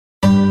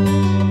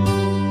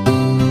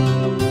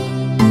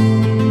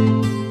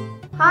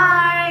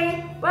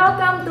Hi!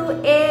 Welcome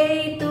to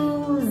A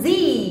to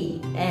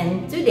Z,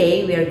 and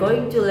today we are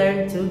going to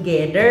learn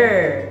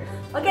together.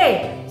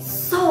 Okay,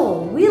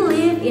 so we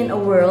live in a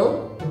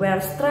world where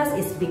stress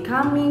is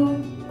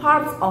becoming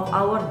part of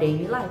our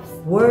daily lives.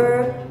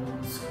 Work,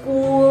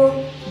 school,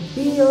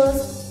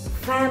 bills,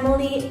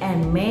 family,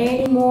 and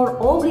many more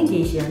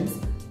obligations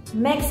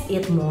makes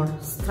it more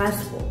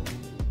stressful.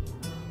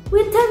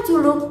 We tend to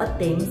look at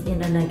things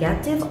in a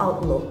negative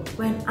outlook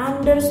when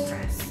under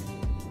stress.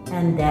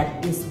 And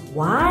that is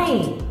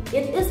why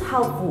it is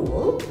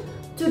helpful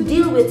to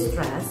deal with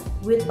stress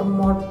with a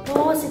more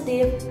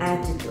positive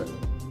attitude.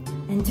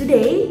 And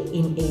today,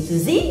 in A to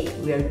Z,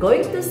 we are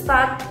going to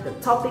start the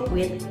topic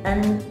with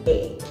an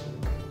A.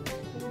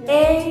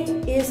 A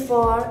is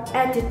for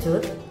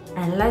attitude,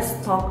 and let's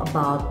talk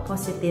about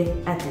positive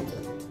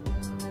attitude.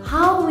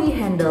 How we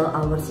handle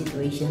our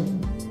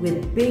situation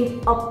with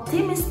being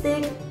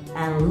optimistic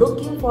and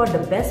looking for the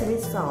best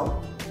result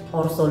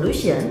or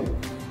solution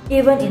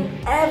even in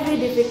every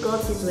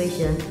difficult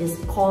situation is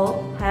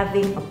called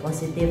having a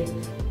positive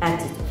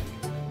attitude.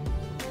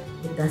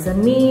 It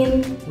doesn't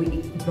mean we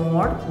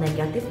ignore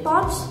negative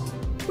thoughts,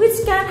 which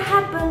can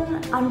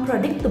happen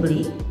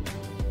unpredictably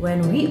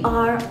when we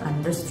are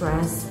under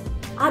stress.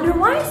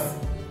 Otherwise,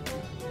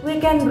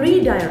 we can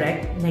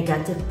redirect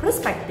negative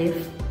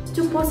perspective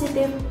to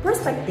positive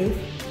perspective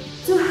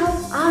to help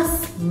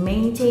us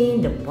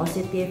maintain the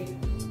positive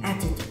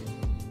attitude.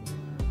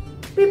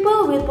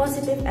 People with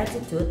positive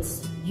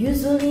attitudes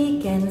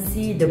usually can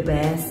see the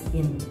best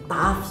in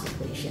tough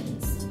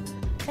situations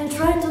and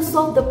try to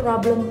solve the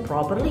problem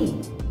properly.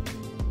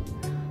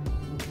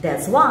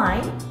 That's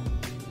why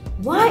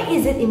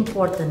is it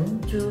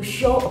important to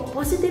show a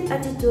positive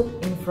attitude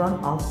in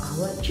front of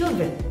our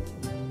children?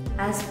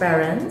 As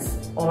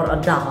parents or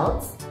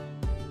adults,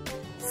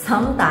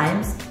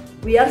 sometimes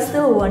we are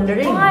still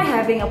wondering why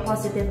having a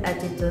positive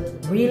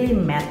attitude really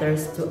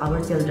matters to our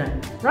children,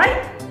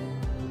 right?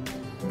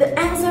 The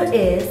answer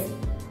is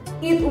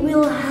it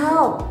will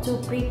help to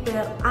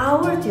prepare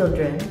our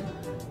children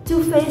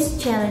to face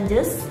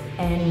challenges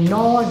and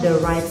know the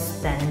right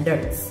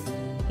standards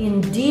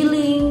in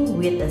dealing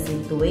with a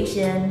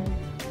situation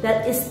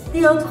that is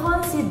still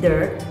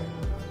considered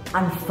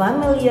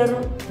unfamiliar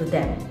to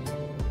them.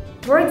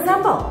 For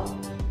example,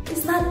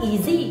 it's not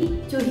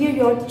easy to hear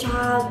your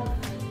child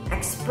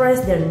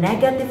express their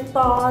negative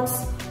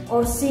thoughts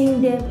or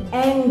seeing them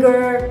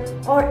anger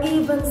or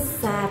even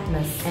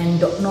sadness and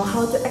don't know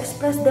how to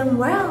express them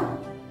well.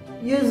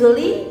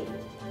 Usually,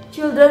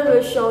 children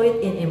will show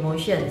it in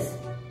emotions,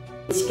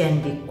 which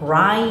can be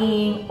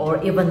crying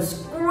or even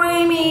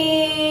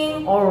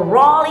screaming or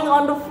rolling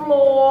on the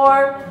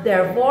floor.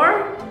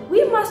 Therefore,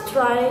 we must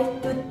try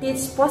to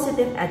teach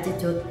positive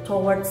attitude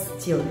towards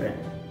children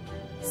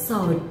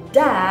so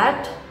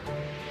that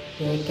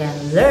they can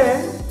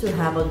learn to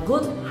have a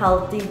good,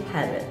 healthy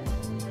habit.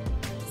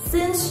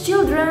 Since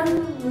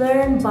children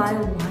learn by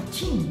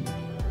watching,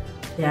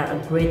 they are a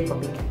great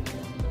copycat.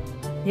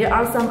 Here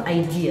are some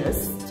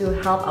ideas to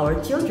help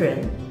our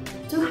children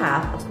to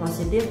have a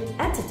positive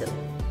attitude.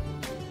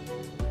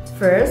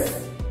 First,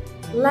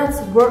 let's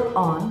work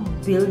on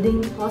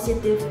building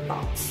positive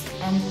thoughts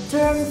and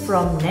turn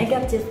from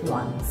negative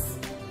ones.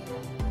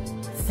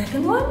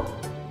 Second one,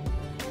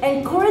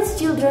 encourage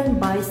children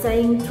by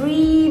saying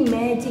 3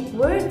 magic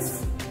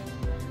words.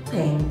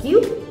 Thank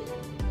you,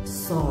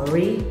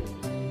 sorry,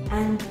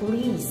 and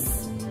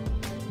please.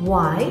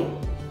 Why?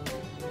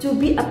 To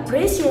be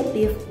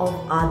appreciative of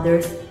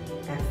others'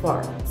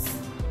 efforts.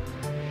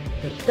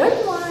 The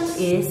third one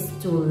is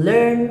to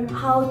learn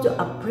how to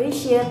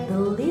appreciate the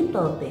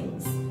little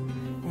things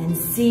and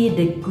see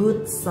the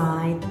good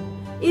side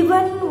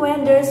even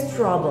when there's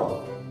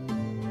trouble.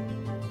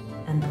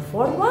 And the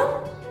fourth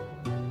one,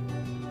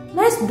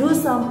 let's do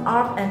some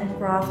art and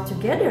craft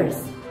together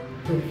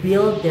to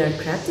build their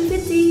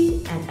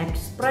creativity and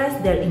express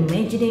their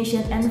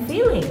imagination and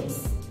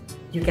feelings.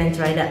 You can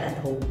try that at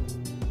home.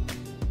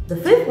 The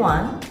fifth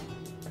one,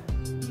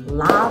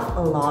 laugh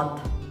a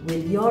lot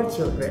with your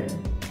children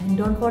and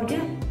don't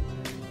forget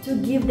to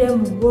give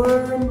them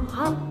warm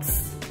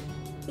hugs.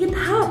 It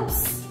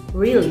helps,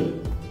 really.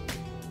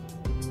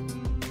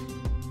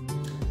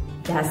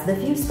 That's the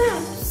few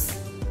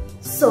steps.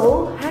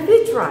 So, have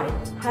you tried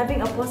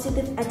having a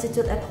positive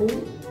attitude at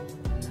home?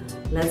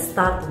 Let's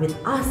start with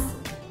us,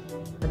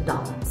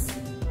 adults,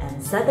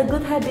 and set a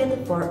good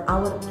habit for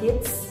our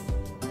kids.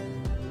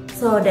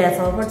 So that's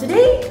all for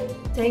today.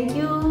 Thank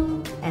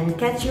you and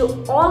catch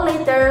you all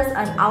later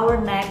on our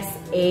next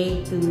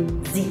A to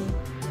Z.